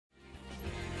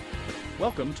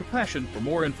Welcome to Passion. For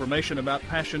more information about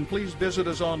Passion, please visit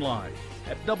us online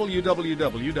at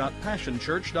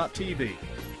www.passionchurch.tv.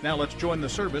 Now let's join the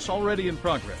service already in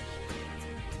progress.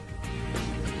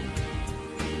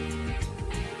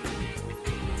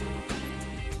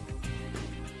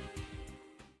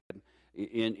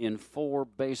 In four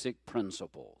basic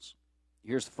principles.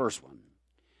 Here's the first one.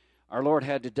 Our Lord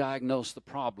had to diagnose the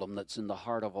problem that's in the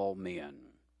heart of all men.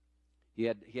 He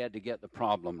had to get the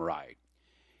problem right.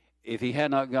 If he had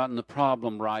not gotten the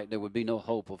problem right, there would be no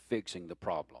hope of fixing the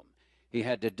problem. He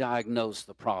had to diagnose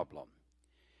the problem.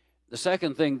 The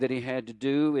second thing that he had to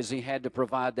do is he had to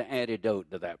provide the antidote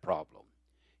to that problem.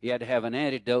 He had to have an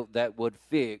antidote that would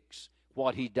fix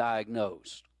what he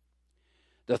diagnosed.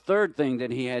 The third thing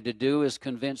that he had to do is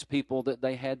convince people that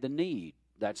they had the need.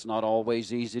 That's not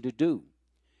always easy to do.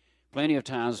 Plenty of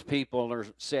times people are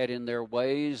set in their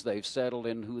ways. They've settled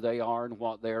in who they are and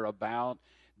what they're about.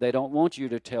 They don't want you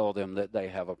to tell them that they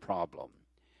have a problem.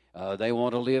 They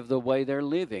want to live the way they're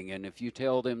living, and if you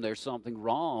tell them there's something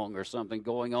wrong or something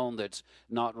going on that's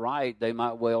not right, they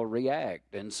might well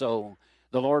react. And so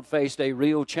the Lord faced a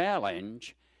real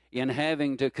challenge in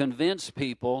having to convince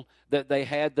people that they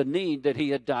had the need that he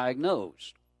had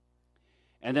diagnosed.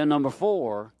 And then number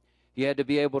four, he had to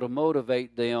be able to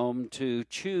motivate them to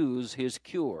choose his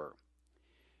cure.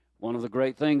 One of the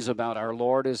great things about our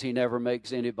Lord is he never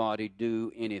makes anybody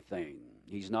do anything.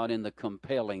 He's not in the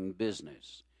compelling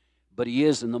business, but he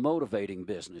is in the motivating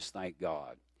business, thank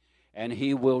God. And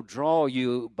he will draw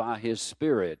you by his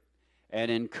Spirit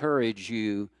and encourage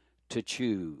you to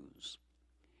choose.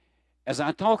 As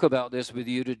I talk about this with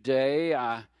you today,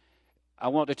 I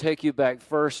want to take you back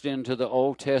first into the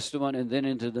Old Testament and then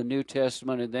into the New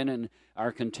Testament and then in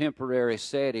our contemporary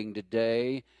setting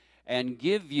today and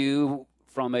give you,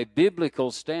 from a biblical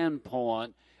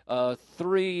standpoint,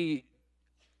 three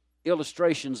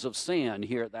illustrations of sin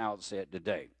here at the outset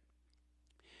today.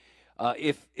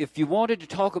 If you wanted to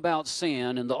talk about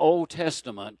sin in the Old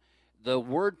Testament, the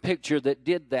word picture that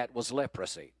did that was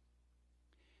leprosy.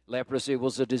 Leprosy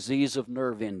was a disease of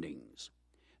nerve endings.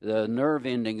 The nerve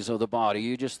endings of the body,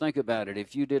 you just think about it.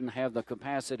 If you didn't have the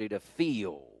capacity to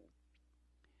feel,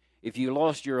 if you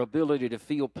lost your ability to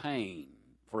feel pain,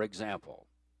 for example,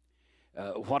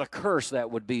 what a curse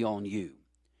that would be on you.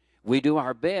 We do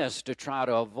our best to try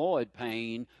to avoid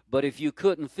pain, but if you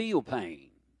couldn't feel pain,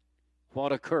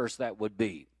 what a curse that would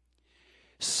be.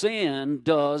 Sin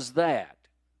does that.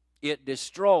 It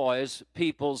destroys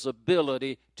people's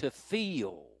ability to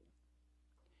feel.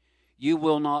 You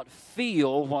will not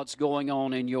feel what's going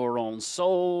on in your own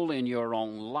soul, in your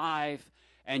own life,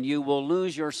 and you will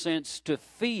lose your sense to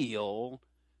feel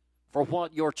for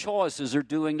what your choices are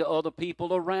doing to other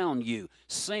people around you.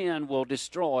 Sin will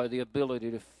destroy the ability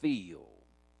to feel.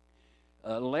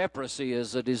 Leprosy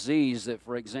is a disease that,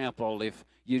 for example, if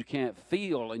you can't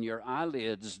feel and your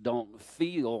eyelids don't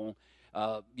feel,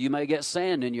 you may get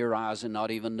sand in your eyes and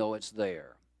not even know it's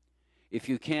there. If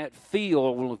you can't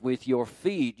feel with your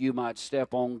feet, you might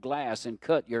step on glass and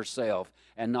cut yourself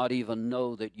and not even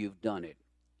know that you've done it.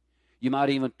 You might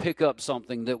even pick up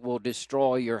something that will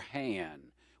destroy your hand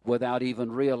without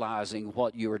even realizing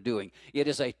what you are doing. It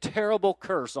is a terrible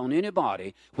curse on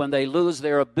anybody when they lose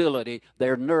their ability,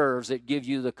 their nerves that give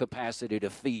you the capacity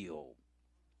to feel.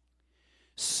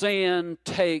 Sin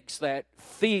takes that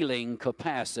feeling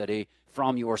capacity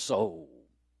from your soul.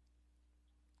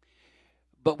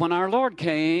 But when our Lord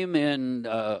came in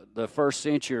the first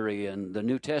century in the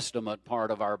New Testament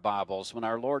part of our Bibles, when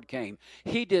our Lord came,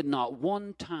 he did not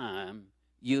one time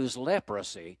use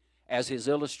leprosy as his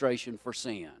illustration for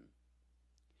sin.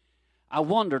 I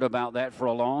wondered about that for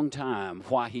a long time,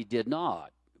 why he did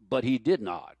not, but he did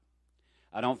not.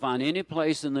 I don't find any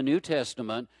place in the New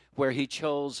Testament where he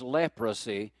chose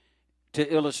leprosy to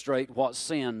illustrate what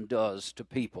sin does to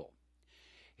people.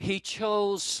 He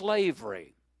chose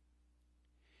slavery.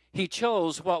 He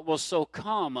chose what was so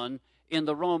common in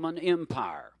the Roman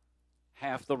Empire.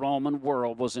 Half the Roman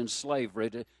world was in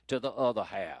slavery to the other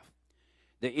half.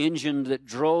 The engine that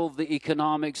drove the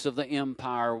economics of the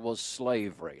empire was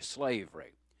slavery,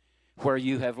 where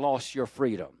you have lost your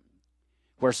freedom,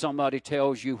 where somebody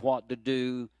tells you what to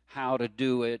do, how to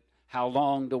do it, how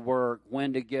long to work,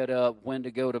 when to get up, when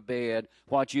to go to bed,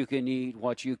 what you can eat,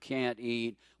 what you can't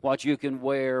eat, what you can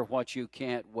wear, what you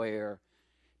can't wear,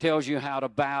 tells you how to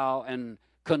bow and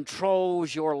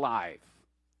controls your life.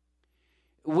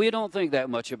 We don't think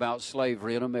that much about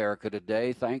slavery in America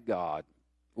today, thank God.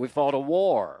 We fought a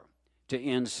war to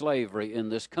end slavery in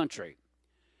this country.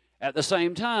 At the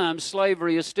same time,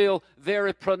 slavery is still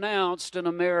very pronounced in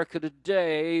America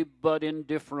today, but in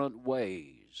different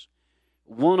ways.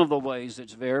 One of the ways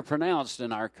it's very pronounced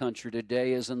in our country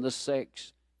today is in the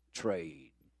sex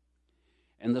trade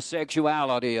and the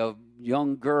sexuality of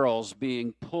young girls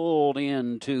being pulled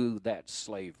into that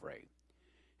slavery.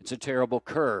 It's a terrible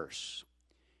curse.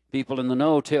 People in the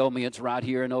know tell me it's right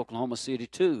here in Oklahoma City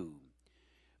too.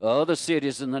 Other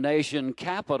cities in the nation,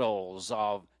 capitals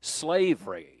of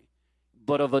slavery,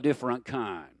 but of a different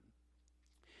kind.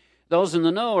 Those in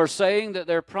the know are saying that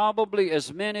there are probably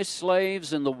as many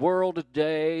slaves in the world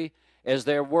today as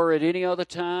there were at any other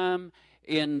time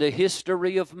in the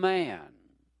history of man.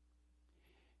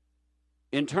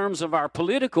 In terms of our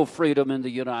political freedom in the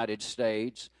United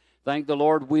States, thank the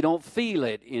Lord we don't feel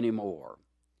it anymore.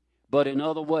 But in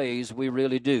other ways, we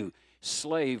really do.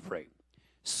 Slavery.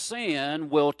 Sin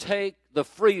will take the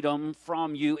freedom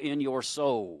from you in your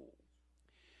soul.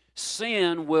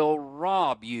 Sin will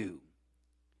rob you.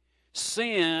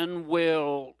 Sin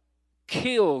will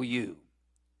kill you.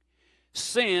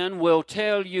 Sin will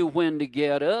tell you when to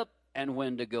get up and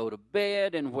when to go to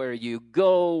bed and where you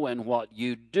go and what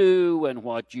you do and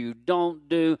what you don't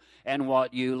do and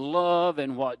what you love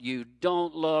and what you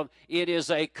don't love. It is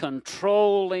a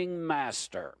controlling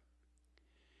master.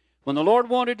 When the Lord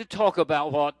wanted to talk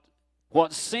about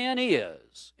what sin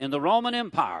is in the Roman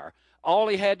Empire, all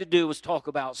he had to do was talk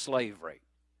about slavery.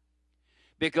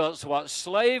 Because what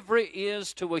slavery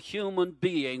is to a human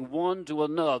being, one to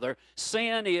another,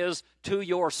 sin is to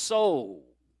your soul.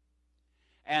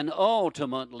 And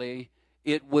ultimately,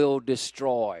 it will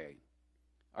destroy.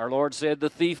 Our Lord said the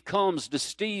thief comes to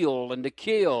steal and to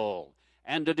kill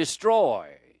and to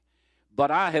destroy.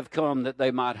 But I have come that they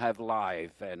might have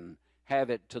life and have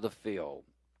it to the fill.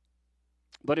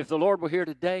 But if the Lord were here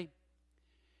today,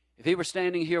 if he were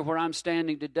standing here where I'm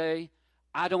standing today,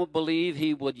 I don't believe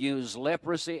he would use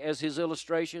leprosy as his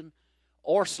illustration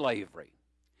or slavery.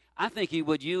 I think he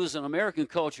would use in American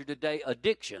culture today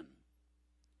addiction.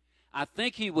 I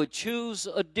think he would choose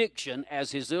addiction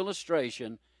as his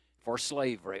illustration for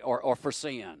slavery or for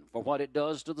sin, for what it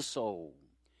does to the soul.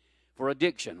 For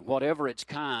addiction, whatever its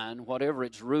kind, whatever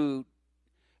its root,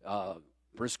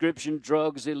 prescription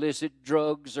drugs, illicit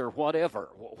drugs, or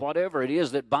whatever it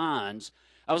is that binds.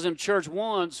 I was in church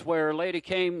once where a lady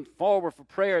came forward for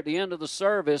prayer at the end of the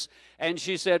service, and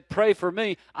she said, "Pray for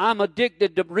me. I'm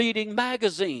addicted to reading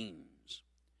magazines."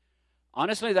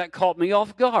 Honestly, that caught me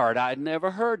off guard. I had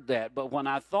never heard that, but when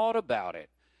I thought about it,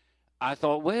 I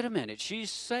thought, wait a minute,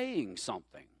 she's saying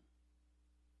something.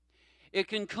 It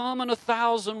can come in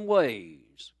 1,000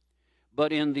 ways,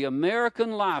 but in the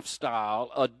American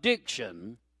lifestyle,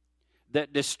 addiction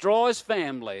that destroys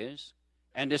families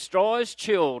and destroys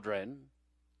children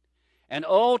and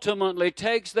ultimately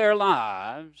takes their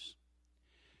lives,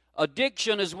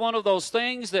 addiction is one of those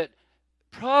things that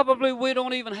probably we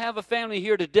don't even have a family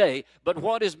here today, but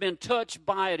what has been touched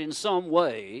by it in some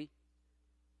way,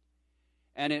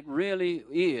 and it really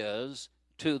is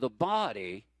to the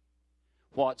body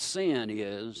what sin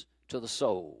is to the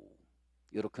soul.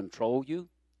 It'll control you.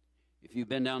 If you've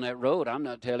been down that road, I'm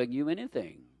not telling you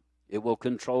anything. It will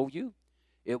control you.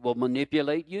 It will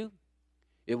manipulate you.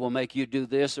 It will make you do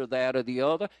this or that or the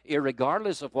other,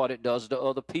 irregardless of what it does to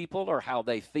other people or how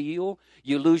they feel.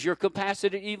 You lose your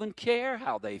capacity to even care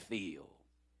how they feel.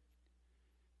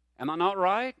 Am I not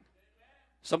right?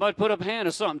 Somebody put up a hand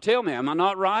or something. Tell me, am I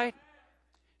not right?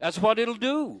 That's what it'll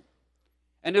do.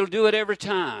 And it'll do it every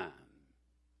time.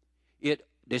 It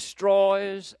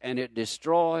destroys, and it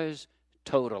destroys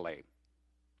totally.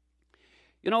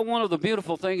 You know, one of the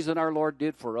beautiful things that our Lord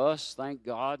did for us, thank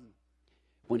God,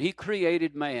 when he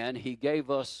created man, he gave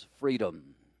us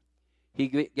freedom. He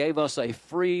gave us a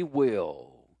free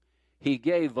will. He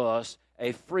gave us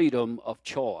a freedom of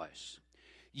choice.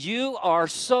 You are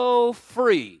so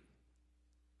free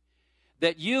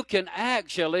that you can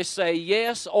actually say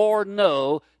yes or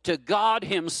no to God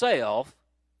himself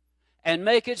and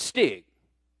make it stick.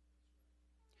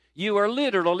 You are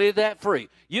literally that free.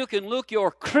 You can look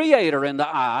your Creator in the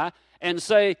eye and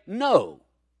say no.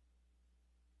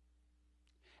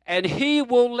 And he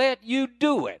will let you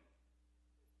do it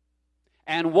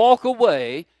and walk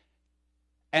away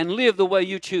and live the way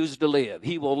you choose to live.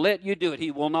 He will let you do it.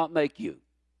 He will not make you.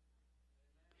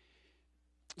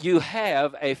 You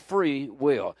have a free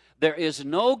will. There is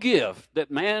no gift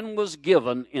that man was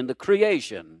given in the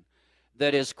creation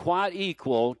that is quite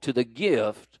equal to the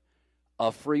gift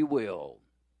of free will.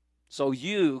 So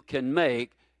you can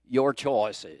make your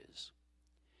choices.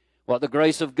 What the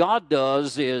grace of God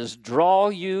does is draw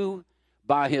you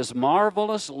by his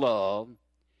marvelous love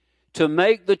to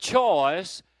make the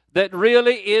choice that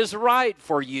really is right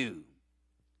for you.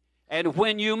 And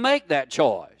when you make that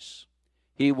choice,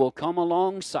 he will come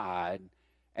alongside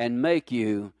and make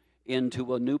you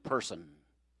into a new person.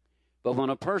 But when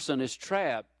a person is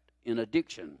trapped in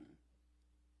addiction,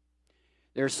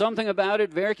 there's something about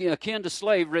it very akin to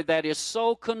slavery that is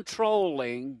so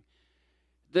controlling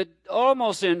that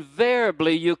almost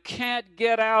invariably you can't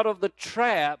get out of the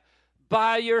trap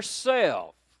by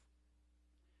yourself.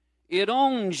 It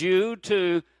owns you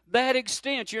to that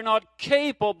extent. You're not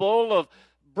capable of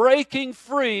breaking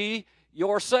free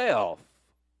yourself.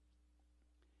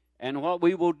 And what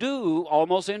we will do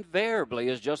almost invariably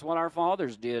is just what our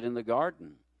fathers did in the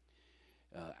garden.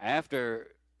 After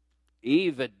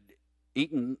Eve had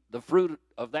eaten the fruit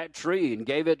of that tree and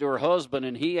gave it to her husband,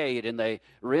 and he ate, and they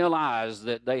realized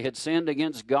that they had sinned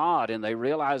against God, and they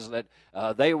realized that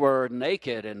they were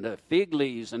naked, and the fig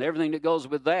leaves and everything that goes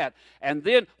with that. And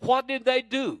then what did they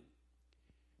do?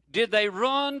 Did they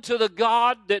run to the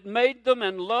God that made them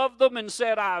and loved them and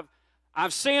said,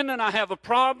 I've sinned and I have a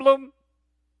problem?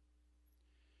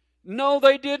 No,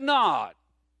 they did not.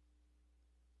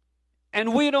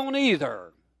 And we don't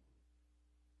either.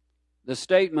 The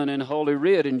statement in Holy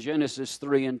Writ in Genesis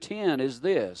 3 and 10 is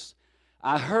this: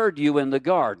 I heard you in the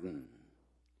garden,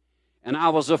 and I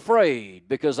was afraid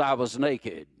because I was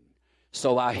naked,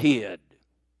 so I hid.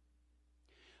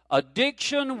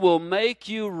 Addiction will make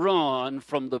you run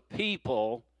from the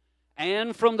people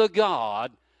and from the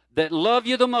God that love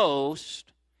you the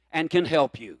most and can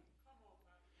help you.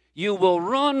 You will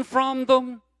run from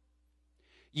them.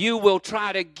 You will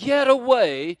try to get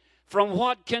away from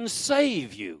what can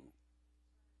save you.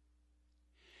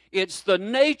 It's the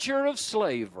nature of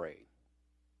slavery.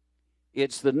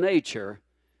 It's the nature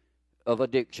of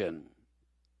addiction.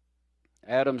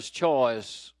 Adam's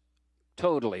choice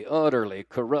totally, utterly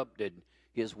corrupted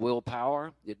his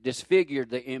willpower. It disfigured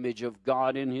the image of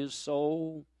God in his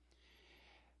soul.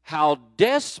 How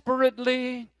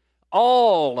desperately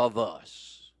all of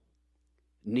us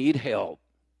need help.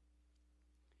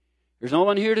 There's no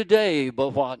one here today but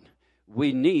what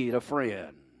we need a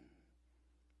friend.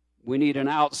 We need an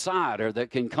outsider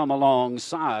that can come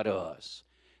alongside us,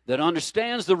 that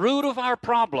understands the root of our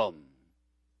problem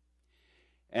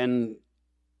and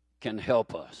can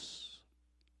help us.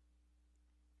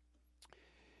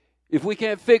 If we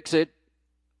can't fix it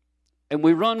and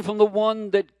we run from the one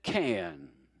that can,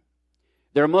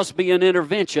 there must be an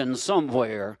intervention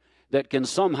somewhere that can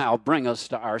somehow bring us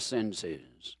to our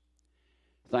senses.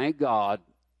 Thank God,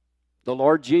 the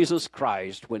Lord Jesus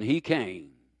Christ, when He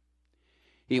came,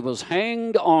 He was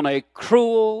hanged on a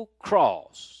cruel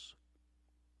cross.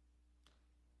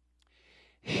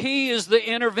 He is the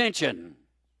intervention.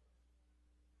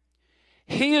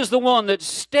 He is the one that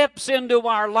steps into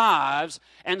our lives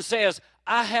and says,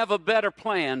 I have a better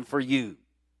plan for you.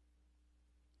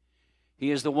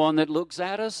 He is the one that looks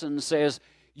at us and says,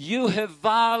 you have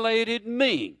violated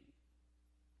me.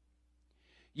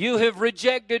 You have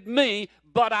rejected me,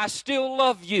 but I still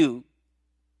love you.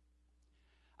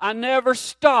 I never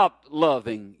stopped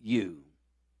loving you.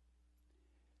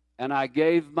 And I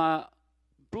gave my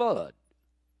blood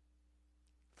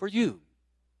for you.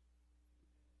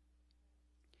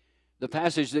 The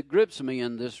passage that grips me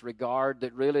in this regard,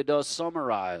 that really does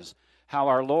summarize how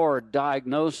our Lord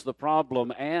diagnosed the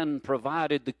problem and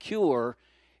provided the cure,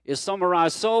 is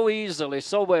summarized so easily,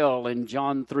 so well in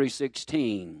John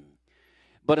 3:16.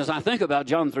 But as I think about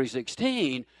John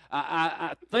 3:16,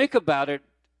 I think about it,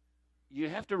 you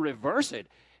have to reverse it.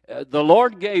 The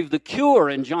Lord gave the cure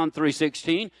in John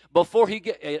 3:16 before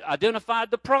He identified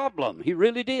the problem. He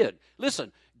really did.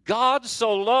 Listen, God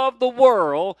so loved the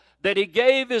world that He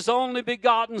gave His only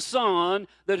begotten Son,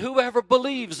 that whoever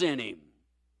believes in Him.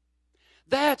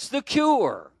 That's the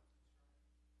cure.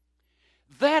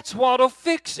 That's what'll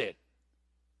fix it.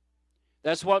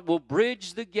 That's what will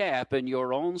bridge the gap in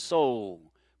your own soul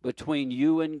between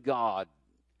you and God.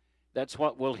 That's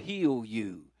what will heal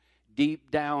you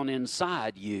deep down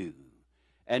inside you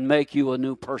and make you a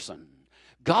new person.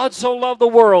 God so loved the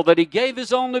world that He gave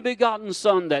His only begotten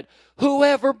Son, that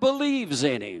whoever believes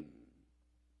in Him,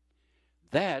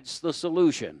 that's the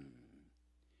solution.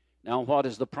 Now, what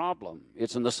is the problem?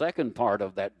 It's in the second part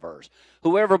of that verse.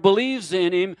 Whoever believes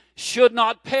in Him should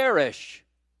not perish,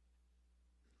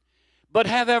 but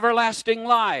have everlasting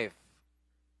life.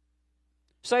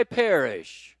 Say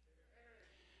perish.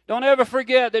 Don't ever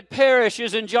forget that perish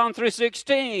is in John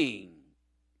 3:16.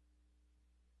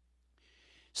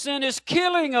 Sin is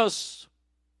killing us.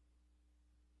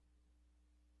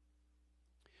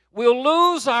 We'll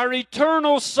lose our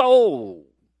eternal soul.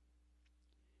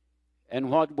 And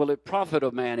what will it profit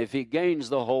a man if he gains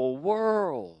the whole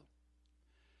world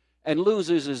and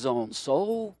loses his own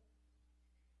soul?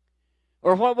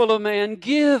 Or what will a man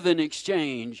give in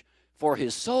exchange for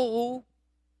his soul.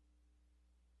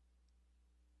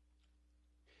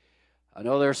 I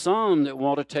know there are some that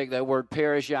want to take that word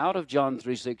perish out of John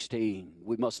 3:16.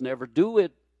 We must never do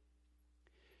it.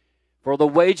 For the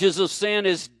wages of sin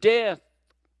is death.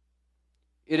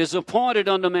 It is appointed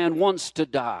unto man once to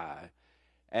die,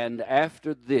 and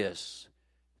after this,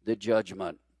 the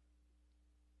judgment.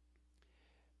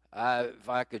 If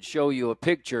I could show you a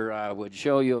picture, I would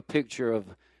show you a picture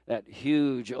of that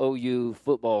huge OU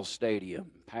football stadium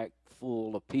packed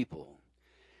full of people.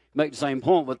 Make the same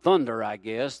point with Thunder, I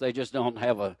guess. They just don't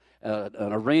have an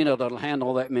arena that'll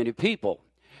handle that many people.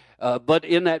 But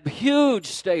in that huge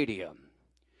stadium,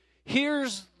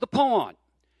 here's the point.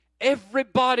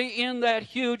 Everybody in that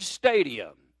huge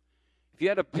stadium, if you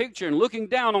had a picture and looking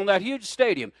down on that huge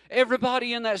stadium,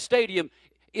 everybody in that stadium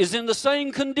is in the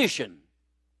same condition.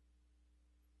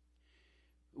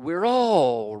 We're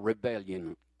all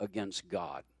rebelling against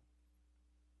God.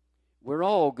 We're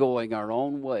all going our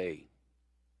own way.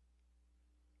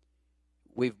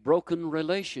 We've broken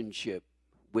relationship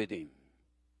with Him.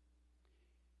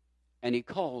 And He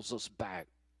calls us back.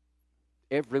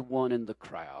 Everyone in the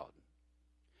crowd.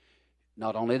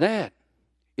 Not only that,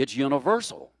 it's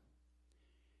universal.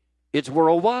 It's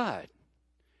worldwide.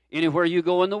 Anywhere you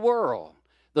go in the world,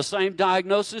 the same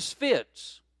diagnosis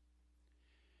fits.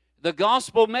 The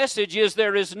gospel message is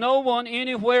there is no one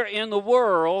anywhere in the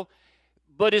world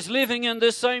but is living in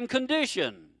this same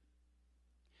condition.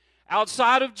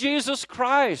 Outside of Jesus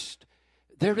Christ,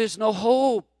 there is no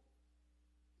hope.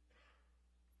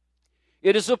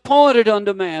 It is appointed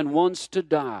unto man once to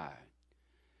die,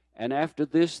 and after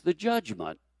this the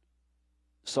judgment.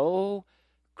 So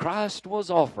Christ was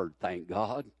offered, thank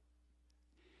God.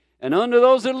 And unto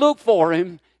those that look for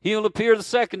Him, He'll appear the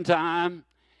second time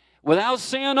without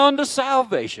sin unto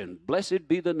salvation. Blessed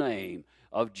be the name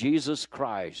of Jesus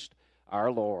Christ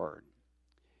our Lord.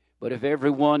 But if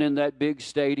everyone in that big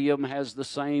stadium has the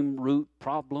same root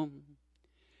problem,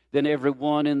 then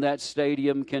everyone in that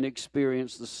stadium can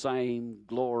experience the same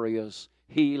glorious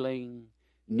healing,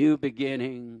 new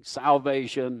beginning,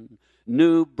 salvation,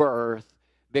 new birth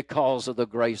because of the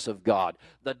grace of God.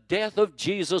 The death of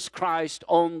Jesus Christ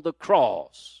on the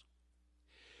cross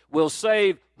will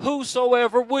save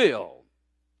whosoever will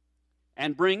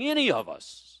and bring any of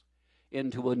us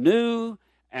into a new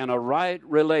and a right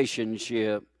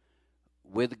relationship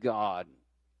with God.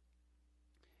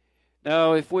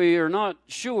 Now, if we are not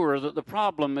sure that the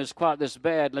problem is quite this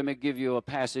bad, let me give you a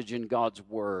passage in God's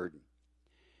Word.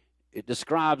 It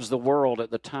describes the world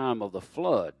at the time of the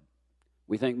flood.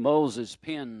 We think Moses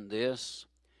penned this.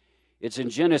 It's in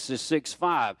Genesis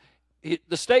 6:5.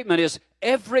 The statement is,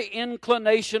 every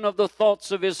inclination of the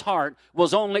thoughts of his heart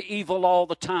was only evil all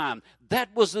the time.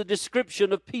 That was the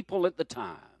description of people at the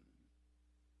time.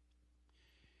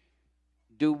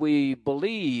 Do we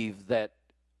believe that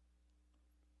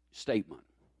statement?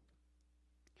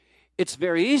 It's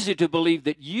very easy to believe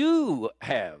that you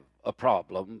have a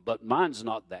problem, but mine's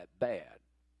not that bad.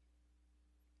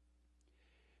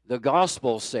 The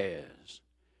gospel says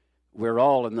we're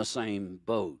all in the same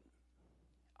boat.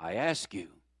 I ask you,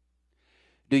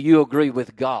 do you agree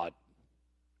with God?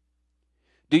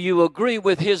 Do you agree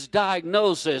with His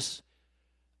diagnosis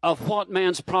of what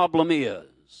man's problem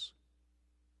is?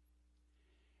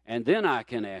 And then I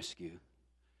can ask you,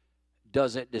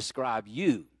 does it describe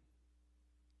you?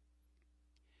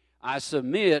 I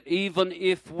submit, even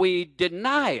if we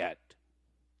deny it,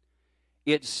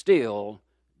 it still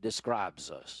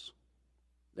describes us.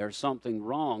 There's something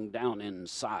wrong down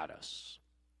inside us.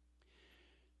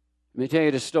 Let me tell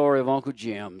you the story of Uncle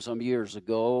Jim. Some years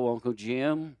ago, Uncle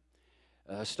Jim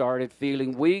started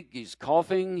feeling weak. He's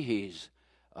coughing. He's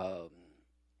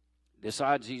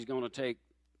decides he's going to take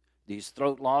these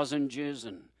throat lozenges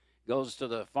and goes to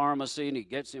the pharmacy and he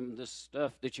gets him this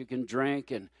stuff that you can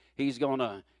drink and he's going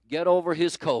to get over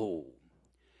his cold.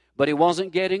 But he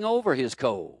wasn't getting over his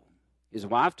cold. His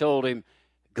wife told him,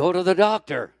 go to the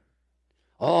doctor.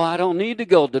 Oh, I don't need to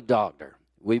go to the doctor.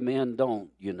 We men don't,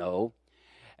 you know.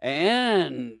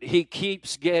 And he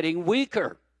keeps getting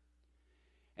weaker.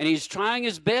 And he's trying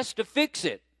his best to fix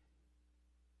it.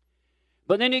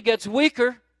 But then he gets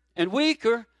weaker and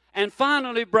weaker and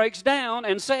finally breaks down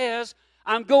and says,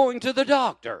 I'm going to the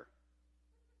doctor.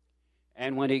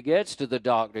 And when he gets to the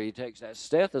doctor, he takes that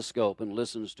stethoscope and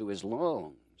listens to his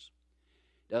lungs.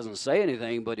 Doesn't say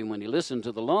anything, but when he listens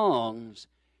to the lungs,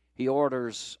 he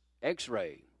orders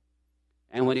X-ray.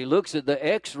 And when he looks at the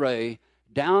X-ray,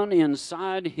 down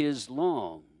inside his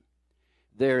lung,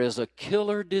 there is a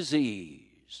killer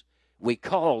disease. We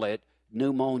call it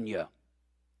pneumonia.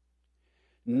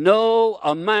 No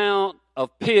amount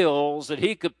of pills that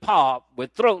he could pop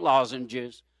with throat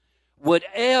lozenges would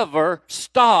ever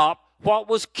stop what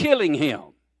was killing him.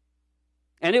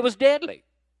 And it was deadly.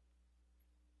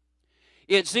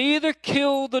 It's either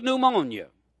kill the pneumonia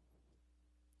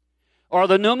or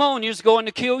the pneumonia is going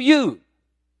to kill you.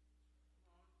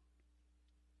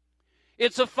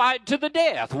 It's a fight to the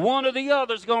death. One or the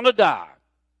other is going to die.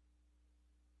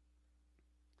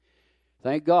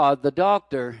 Thank God the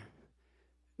doctor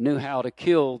knew how to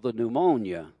kill the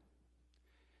pneumonia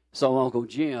so Uncle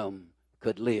Jim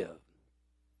could live.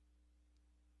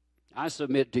 I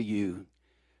submit to you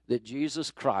that Jesus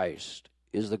Christ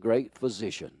is the great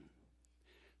physician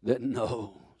that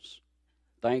knows,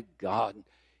 thank God,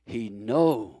 he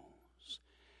knows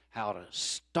how to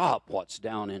stop what's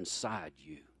down inside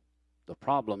you. The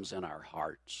problem's in our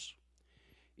hearts.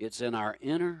 It's in our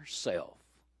inner self.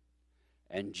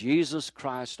 And Jesus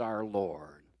Christ our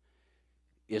Lord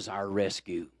is our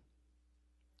rescue.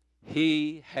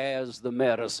 He has the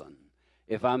medicine,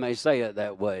 if I may say it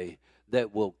that way,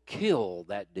 that will kill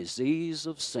that disease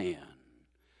of sin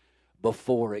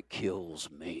before it kills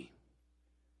me.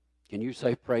 Can you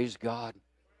say praise God?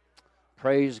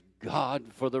 Praise God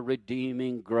for the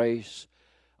redeeming grace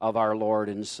of our Lord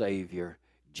and Savior,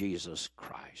 Jesus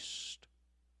Christ.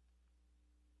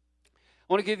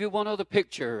 I want to give you one other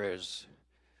picture as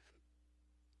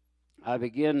I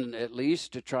begin at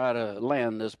least to try to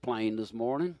land this plane this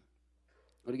morning.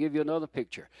 I'm going to give you another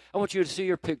picture. I want you to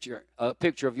see a picture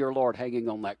of your Lord hanging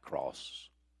on that cross.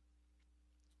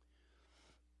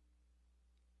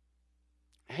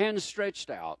 Hands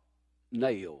stretched out,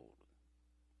 nailed.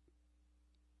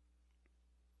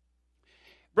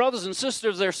 Brothers and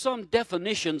sisters, there's some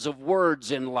definitions of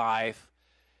words in life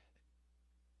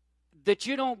that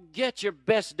you don't get your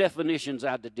best definitions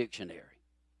out of the dictionary.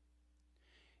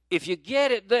 If you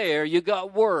get it there, you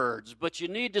got words, but you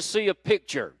need to see a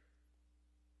picture.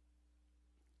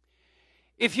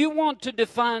 If you want to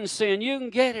define sin, you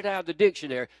can get it out of the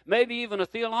dictionary, maybe even a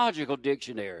theological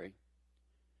dictionary,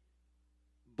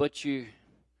 but you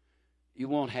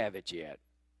won't have it yet.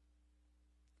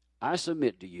 I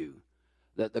submit to you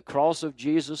that the cross of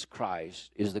Jesus Christ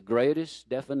is the greatest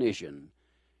definition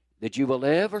that you will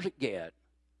ever get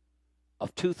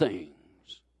of two things.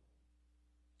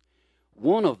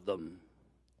 One of them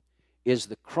is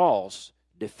the cross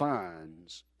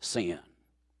defines sin.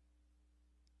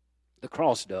 The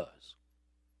cross does.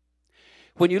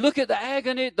 When you look at the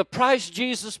agony, the price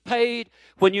Jesus paid,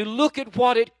 when you look at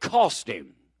what it cost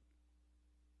him,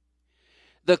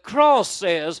 the cross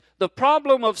says the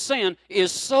problem of sin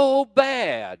is so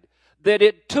bad that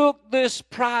it took this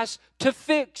price to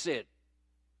fix it.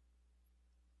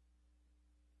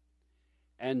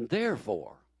 And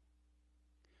therefore,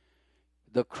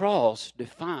 the cross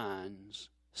defines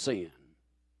sin.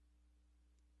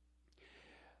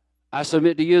 I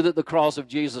submit to you that the cross of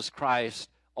Jesus Christ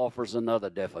offers another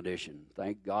definition.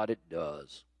 Thank God it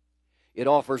does. It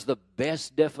offers the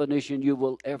best definition you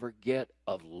will ever get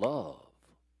of love.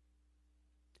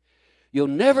 You'll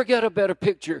never get a better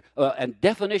picture and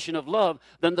definition of love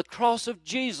than the cross of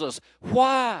Jesus.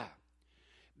 Why?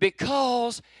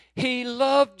 Because he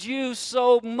loved you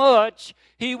so much,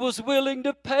 he was willing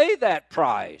to pay that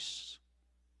price.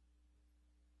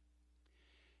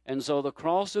 And so the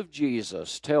cross of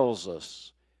Jesus tells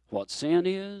us what sin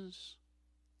is,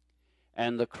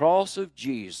 and the cross of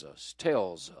Jesus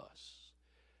tells us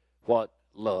what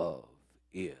love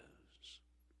is.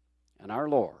 And our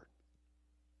Lord,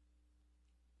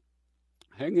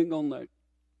 hanging on that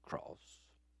cross,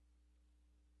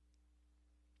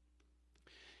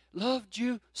 loved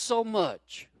you so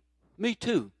much. Me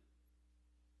too.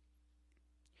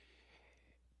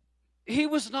 He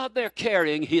was not there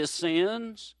carrying his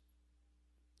sins.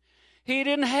 He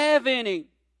didn't have any.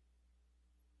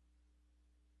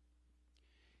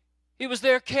 He was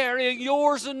there carrying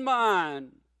yours and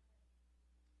mine.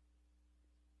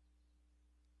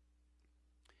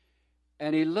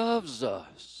 And he loves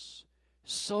us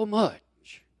so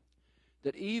much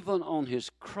that even on his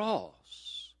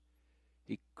cross,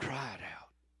 he cried out.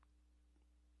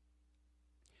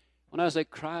 When I say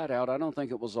cried out, I don't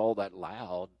think it was all that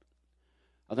loud.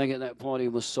 I think at that point he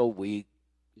was so weak.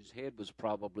 His head was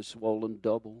probably swollen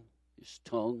double. His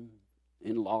tongue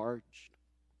enlarged.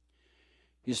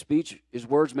 His speech, his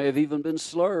words may have even been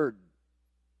slurred.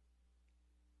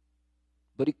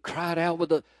 But he cried out with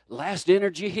the last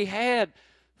energy he had,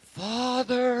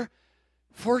 "Father,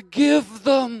 forgive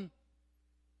them.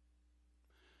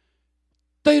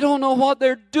 They don't know what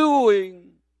they're doing."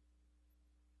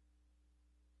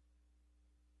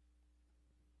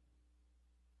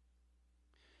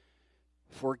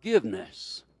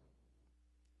 Forgiveness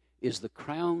is the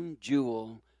crown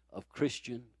jewel of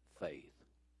Christian faith.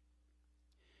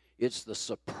 It's the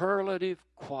superlative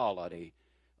quality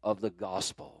of the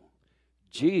gospel.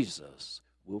 Jesus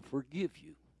will forgive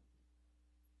you.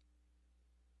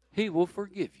 He will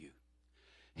forgive you.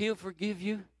 He'll forgive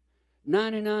you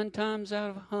 99 times out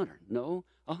of 100. No,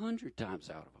 100 times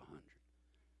out of 100.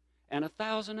 And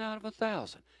 1,000 out of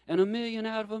 1,000. And 1,000,000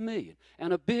 out of 1,000,000.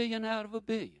 And 1,000,000,000 out of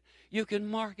 1,000,000,000. You can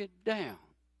mark it down.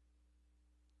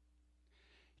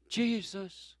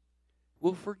 Jesus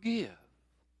will forgive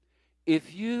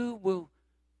if you will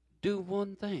do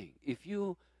one thing. If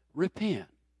you'll repent.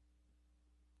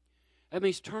 That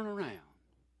means turn around.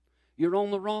 You're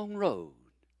on the wrong road.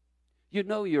 You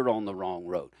know you're on the wrong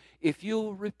road. If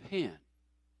you'll repent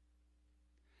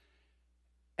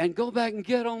and go back and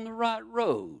get on the right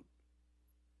road,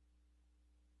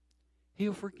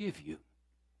 He'll forgive you.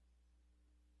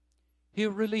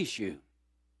 He'll release you.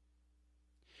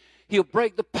 He'll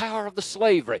break the power of the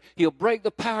slavery. He'll break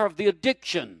the power of the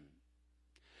addiction.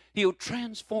 He'll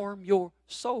transform your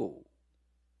soul.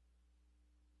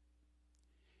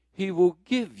 He will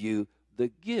give you the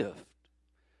gift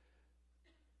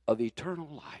of eternal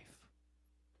life.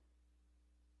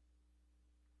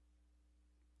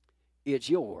 It's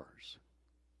yours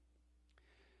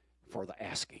for the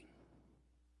asking.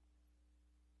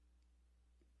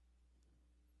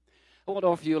 I want to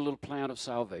offer you a little plan of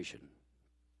salvation.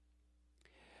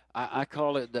 I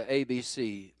call it the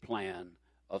ABC plan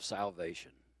of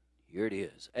salvation. Here it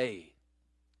is. A,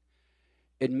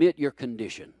 admit your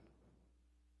condition.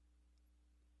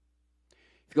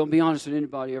 If you're going to be honest with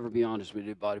anybody, ever be honest with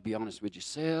anybody, be honest with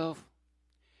yourself.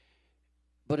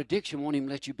 But addiction won't even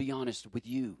let you be honest with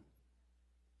you.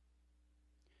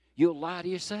 You'll lie to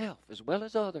yourself as well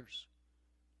as others.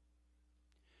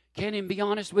 Can't even be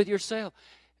honest with yourself.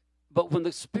 But when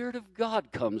the Spirit of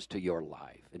God comes to your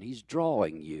life and He's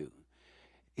drawing you,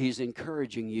 He's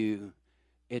encouraging you,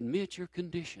 admit your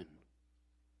condition.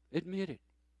 Admit it.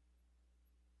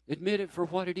 Admit it for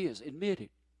what it is. Admit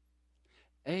it.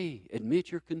 A,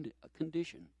 admit your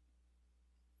condition.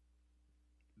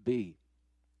 B,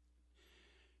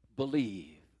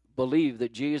 believe. Believe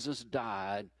that Jesus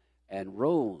died and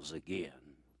rose again.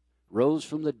 Rose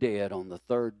from the dead on the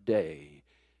third day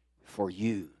for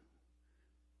you.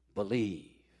 Believe.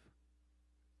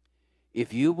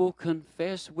 If you will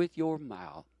confess with your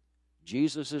mouth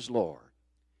Jesus is Lord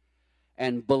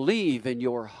and believe in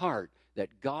your heart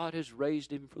that God has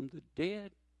raised Him from the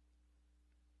dead,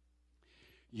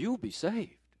 you'll be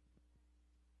saved.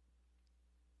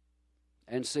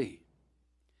 And see,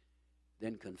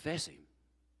 then confess Him.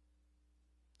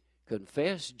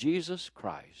 Confess Jesus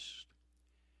Christ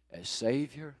as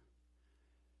Savior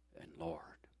and Lord.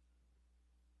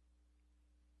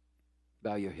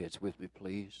 Bow your heads with me,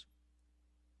 please.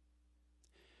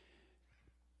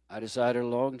 I decided a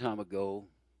long time ago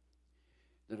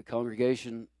that a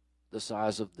congregation the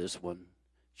size of this one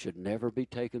should never be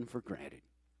taken for granted.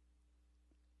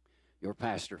 Your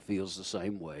pastor feels the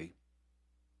same way.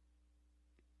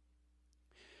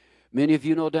 Many of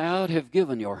you, no doubt, have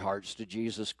given your hearts to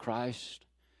Jesus Christ,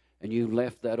 and you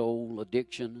left that old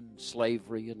addiction and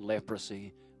slavery and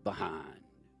leprosy behind.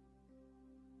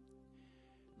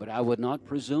 But I would not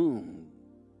presume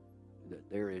that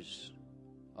there is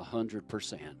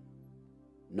 100%.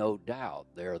 No doubt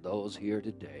there are those here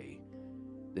today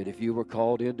that if you were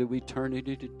called into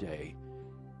eternity today,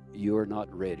 you are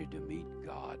not ready to meet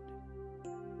God.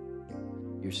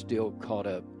 You're still caught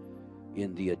up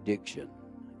in the addiction,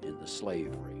 in the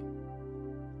slavery.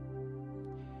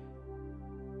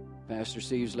 Pastor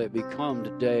Steve's let me come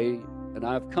today, and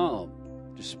I've come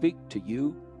to speak to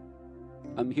you.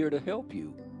 I'm here to help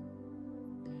you.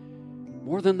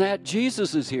 More than that,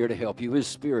 Jesus is here to help you. His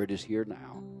Spirit is here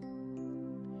now.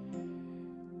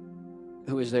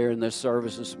 Who is there in this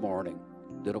service this morning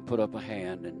that'll put up a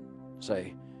hand and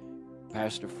say,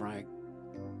 Pastor Frank,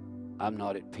 I'm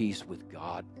not at peace with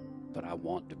God, but I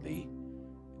want to be.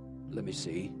 Let me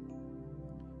see.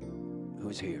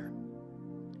 Who's here?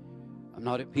 I'm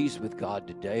not at peace with God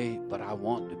today, but I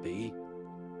want to be.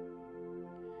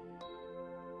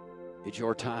 It's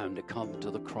your time to come to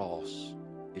the cross.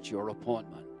 It's your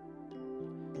appointment.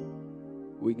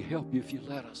 We can help you if you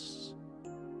let us.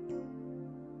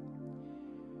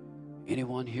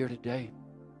 Anyone here today?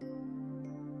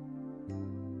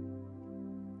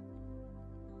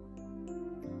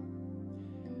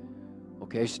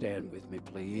 Okay, stand with me,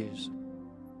 please.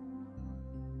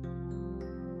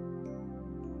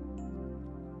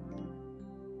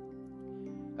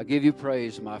 I give you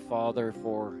praise, my Father,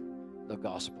 for the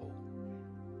gospel.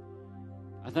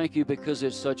 I thank you because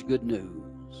it's such good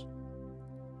news.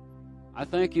 I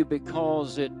thank you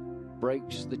because it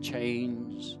breaks the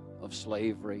chains of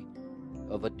slavery,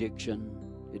 of addiction.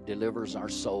 It delivers our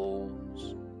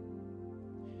souls.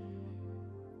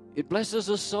 It blesses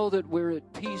us so that we're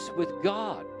at peace with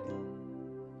God.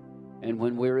 And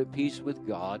when we're at peace with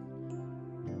God,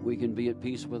 we can be at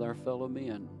peace with our fellow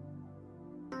men.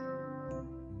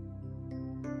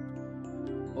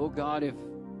 Oh God, if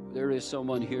there is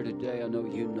someone here today, I know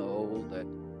you know, that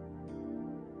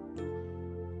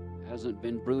hasn't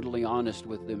been brutally honest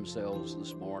with themselves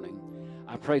this morning,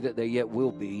 I pray that they yet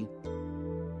will be,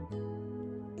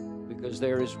 because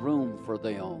there is room for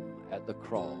them at the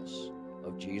cross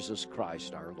of Jesus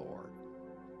Christ our Lord.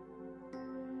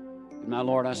 And my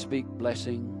Lord, I speak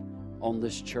blessing on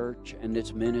this church and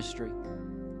its ministry.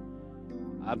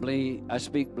 I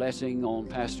speak blessing on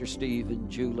Pastor Steve and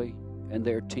Julie and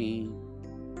their team.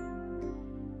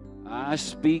 I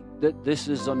speak that this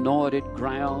is anointed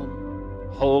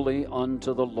ground, holy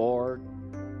unto the Lord.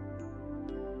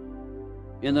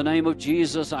 In the name of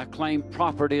Jesus, I claim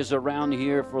properties around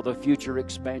here for the future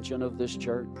expansion of this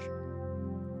church.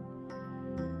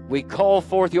 We call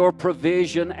forth your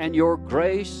provision and your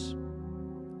grace.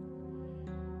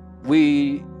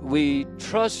 We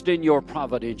trust in your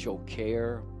providential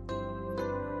care.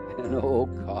 And oh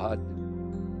God,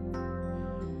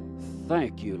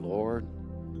 thank you, Lord,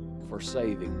 for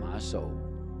saving my soul.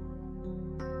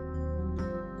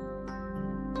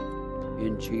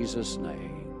 In Jesus'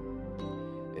 name,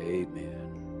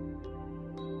 amen.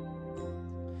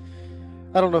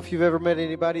 I don't know if you've ever met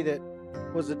anybody that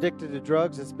was addicted to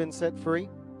drugs that's been set free,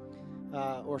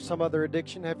 or some other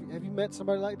addiction. Have you met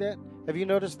somebody like that? Have you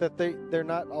noticed that they're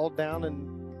not all down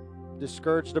and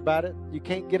discouraged about it? You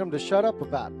can't get them to shut up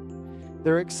about it.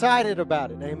 They're excited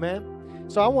about it. Amen.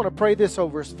 So I want to pray this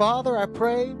over us. Father, I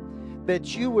pray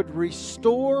that you would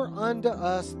restore unto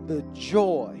us the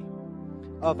joy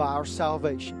of our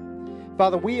salvation.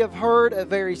 Father, we have heard a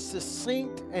very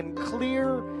succinct and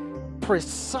clear,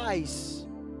 precise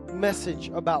message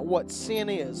about what sin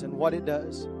is and what it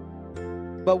does.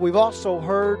 But we've also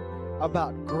heard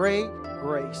about great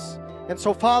grace. And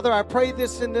so, Father, I pray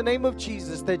this in the name of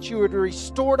Jesus, that you would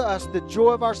restore to us the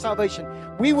joy of our salvation.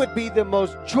 We would be the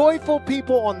most joyful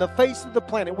people on the face of the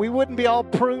planet. We wouldn't be all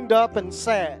pruned up and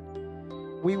sad.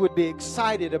 We would be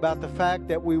excited about the fact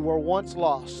that we were once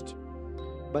lost,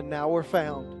 but now we're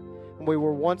found. And we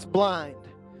were once blind,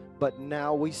 but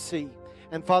now we see.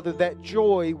 And Father, that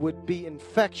joy would be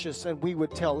infectious, and we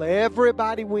would tell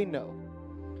everybody we know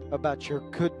about your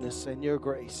goodness and your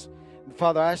grace. And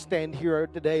Father, I stand here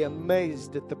today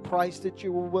amazed at the price that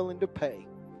you were willing to pay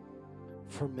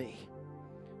for me.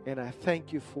 And I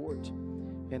thank you for it.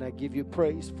 And I give you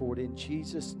praise for it in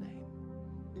Jesus' name.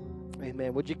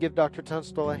 Amen. Would you give Dr.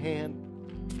 Tunstall a hand?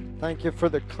 Thank you for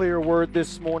the clear word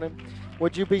this morning.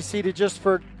 Would you be seated just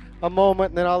for a moment,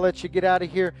 and then I'll let you get out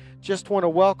of here. Just want to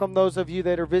welcome those of you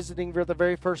that are visiting for the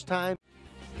very first time.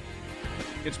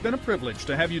 It's been a privilege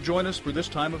to have you join us for this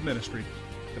time of ministry.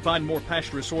 To find more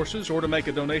Passion resources or to make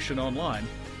a donation online,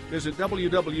 visit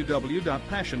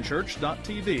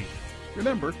www.passionchurch.tv.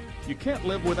 Remember, you can't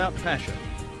live without passion.